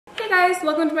guys,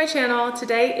 welcome to my channel.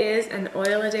 Today is an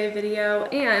oil a day video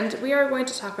and we are going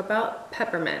to talk about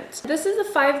peppermint. This is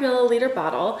a 5 milliliter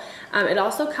bottle. It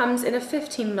also comes in a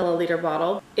 15 milliliter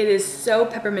bottle. It is so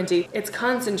pepperminty. It's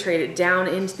concentrated down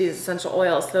into these essential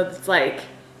oils, so it's like,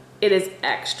 it is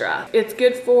extra. It's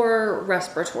good for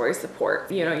respiratory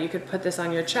support. You know, you could put this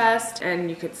on your chest and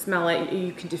you could smell it,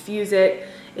 you can diffuse it.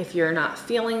 If you're not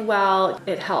feeling well,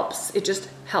 it helps. It just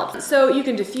helps. So you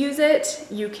can diffuse it,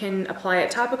 you can apply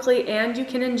it topically, and you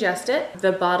can ingest it.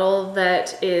 The bottle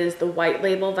that is the white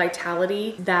label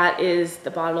Vitality, that is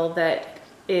the bottle that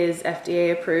is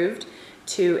FDA approved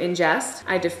to ingest.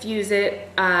 I diffuse it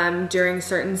during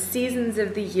certain seasons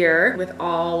of the year with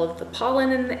all of the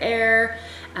pollen in the air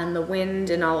and the wind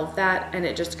and all of that, and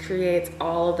it just creates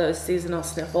all of those seasonal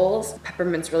sniffles.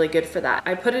 Peppermint's really good for that.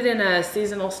 I put it in a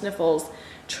seasonal sniffles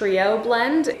trio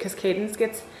blend because Cadence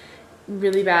gets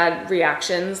really bad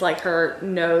reactions, like her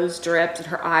nose drips and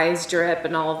her eyes drip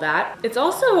and all of that. It's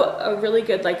also a really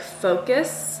good like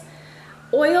focus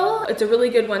oil. It's a really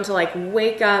good one to like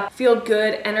wake up, feel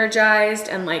good, energized,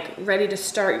 and like ready to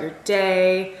start your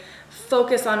day.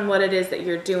 Focus on what it is that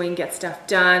you're doing, get stuff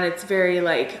done. It's very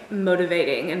like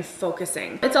motivating and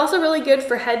focusing. It's also really good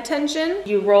for head tension.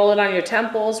 You roll it on your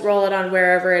temples, roll it on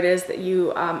wherever it is that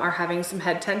you are having some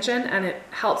head tension, and it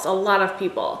helps a lot of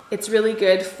people. It's really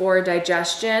good for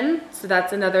digestion. So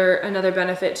that's another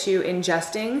benefit to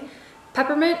ingesting.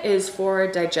 Peppermint is for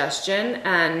digestion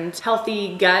and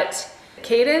healthy gut.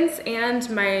 Cadence and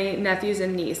my nephews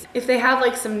and niece, if they have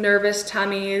like some nervous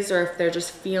tummies or if they're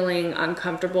just feeling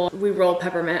uncomfortable, we roll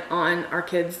peppermint on our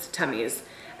kids' tummies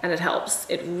and it helps.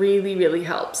 It really, really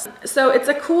helps. So it's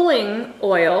a cooling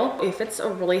oil. If it's a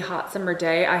really hot summer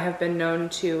day, I have been known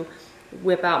to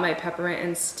whip out my peppermint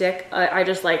and stick. I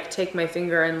just like take my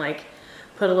finger and like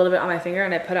put a little bit on my finger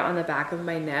and I put it on the back of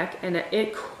my neck, and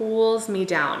it cools me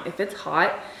down. If it's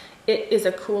hot, it is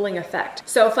a cooling effect.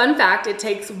 So fun fact, it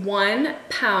takes 1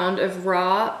 pound of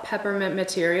raw peppermint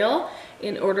material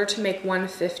in order to make one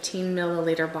 15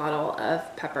 milliliter bottle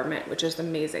of peppermint, which is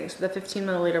amazing. So the 15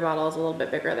 milliliter bottle is a little bit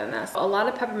bigger than this. A lot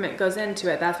of peppermint goes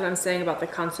into it. That's what I'm saying about the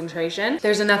concentration.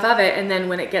 There's enough of it, and then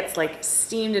when it gets like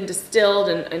steamed and distilled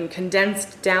and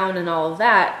condensed down and all of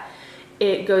that,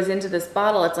 it goes into this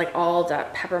bottle. It's like all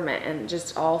that peppermint and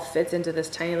just all fits into this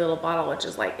tiny little bottle, which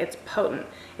is like, it's potent,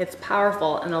 it's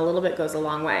powerful, and a little bit goes a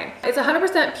long way. It's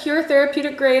 100% pure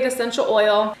therapeutic grade essential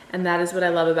oil, and that is what I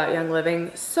love about Young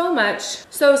Living so much.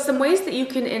 So some ways that you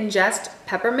can ingest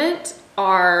peppermint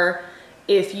are,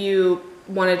 if you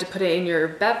wanted to put it in your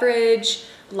beverage,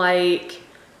 like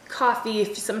coffee.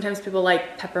 Sometimes people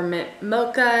like peppermint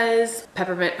mochas,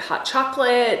 peppermint hot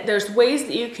chocolate. There's ways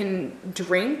that you can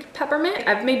drink peppermint.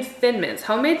 I've made Thin Mints,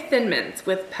 homemade Thin Mints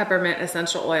with peppermint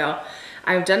essential oil.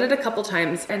 I've done it a couple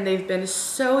times and they've been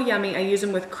so yummy. I use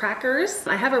them with crackers.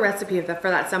 I have a recipe for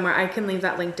that somewhere. I can leave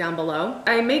that link down below.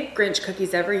 I make Grinch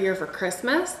cookies every year for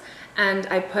Christmas, and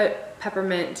I put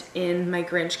peppermint in my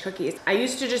Grinch cookies. I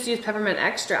used to just use peppermint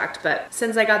extract, but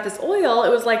since I got this oil, it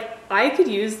was like I could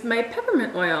use my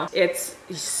peppermint oil. It's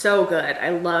so good. I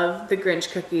love the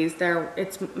Grinch cookies.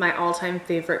 It's my all-time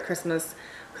favorite Christmas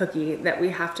cookie that we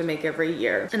have to make every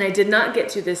year. And I did not get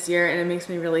to this year, and it makes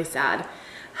me really sad.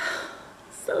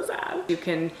 So sad. You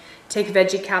can take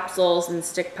veggie capsules and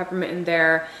stick peppermint in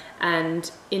there and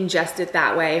ingest it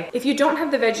that way. If you don't have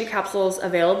the veggie capsules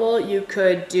available, you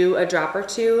could do a drop or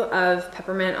two of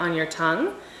peppermint on your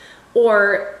tongue,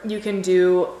 or you can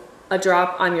do a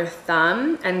drop on your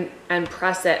thumb and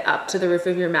press it up to the roof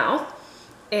of your mouth,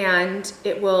 and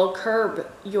it will curb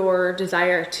your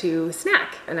desire to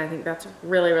snack. And I think that's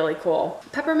really, really cool.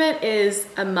 Peppermint is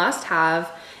a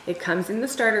must-have. It comes in the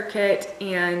starter kit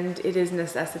and it is a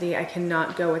necessity. I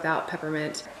cannot go without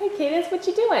peppermint. Hey Cadence, what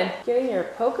you doing? Getting your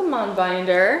Pokemon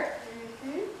binder.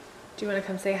 Do you want to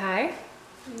come say hi?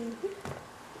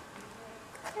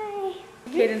 Hi.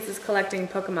 Cadence is collecting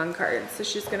Pokemon cards, so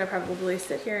she's gonna probably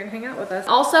sit here and hang out with us.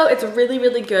 Also, it's really,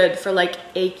 really good for like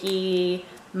achy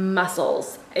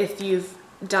muscles. If you've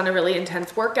done a really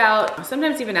intense workout,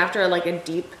 sometimes even after like a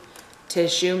deep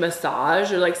tissue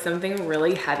massage or like something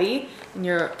really heavy and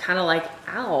you're kind of like,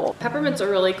 ow. Peppermint's a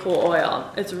really cool oil.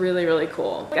 It's really, really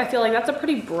cool. I feel like that's a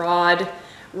pretty broad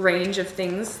range of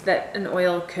things that an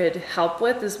oil could help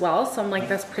with as well. So I'm like,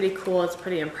 that's pretty cool. It's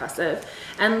pretty impressive.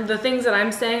 And the things that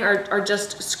I'm saying are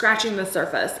just scratching the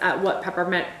surface at what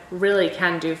peppermint really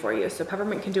can do for you. So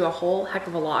peppermint can do a whole heck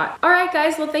of a lot. All right,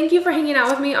 guys. Well, thank you for hanging out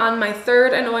with me on my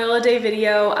third an oil a day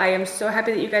video. I am so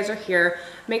happy that you guys are here.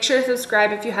 Make sure to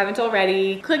subscribe if you haven't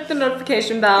already. Click the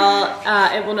notification bell.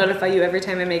 It will notify you every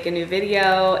time I make a new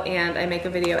video, and I make a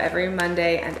video every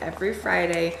Monday and every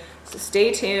Friday So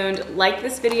stay tuned, like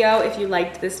this video if you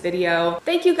liked this video.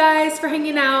 Thank you guys for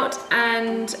hanging out,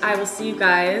 and I will see you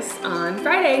guys on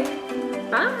Friday.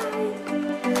 Bye.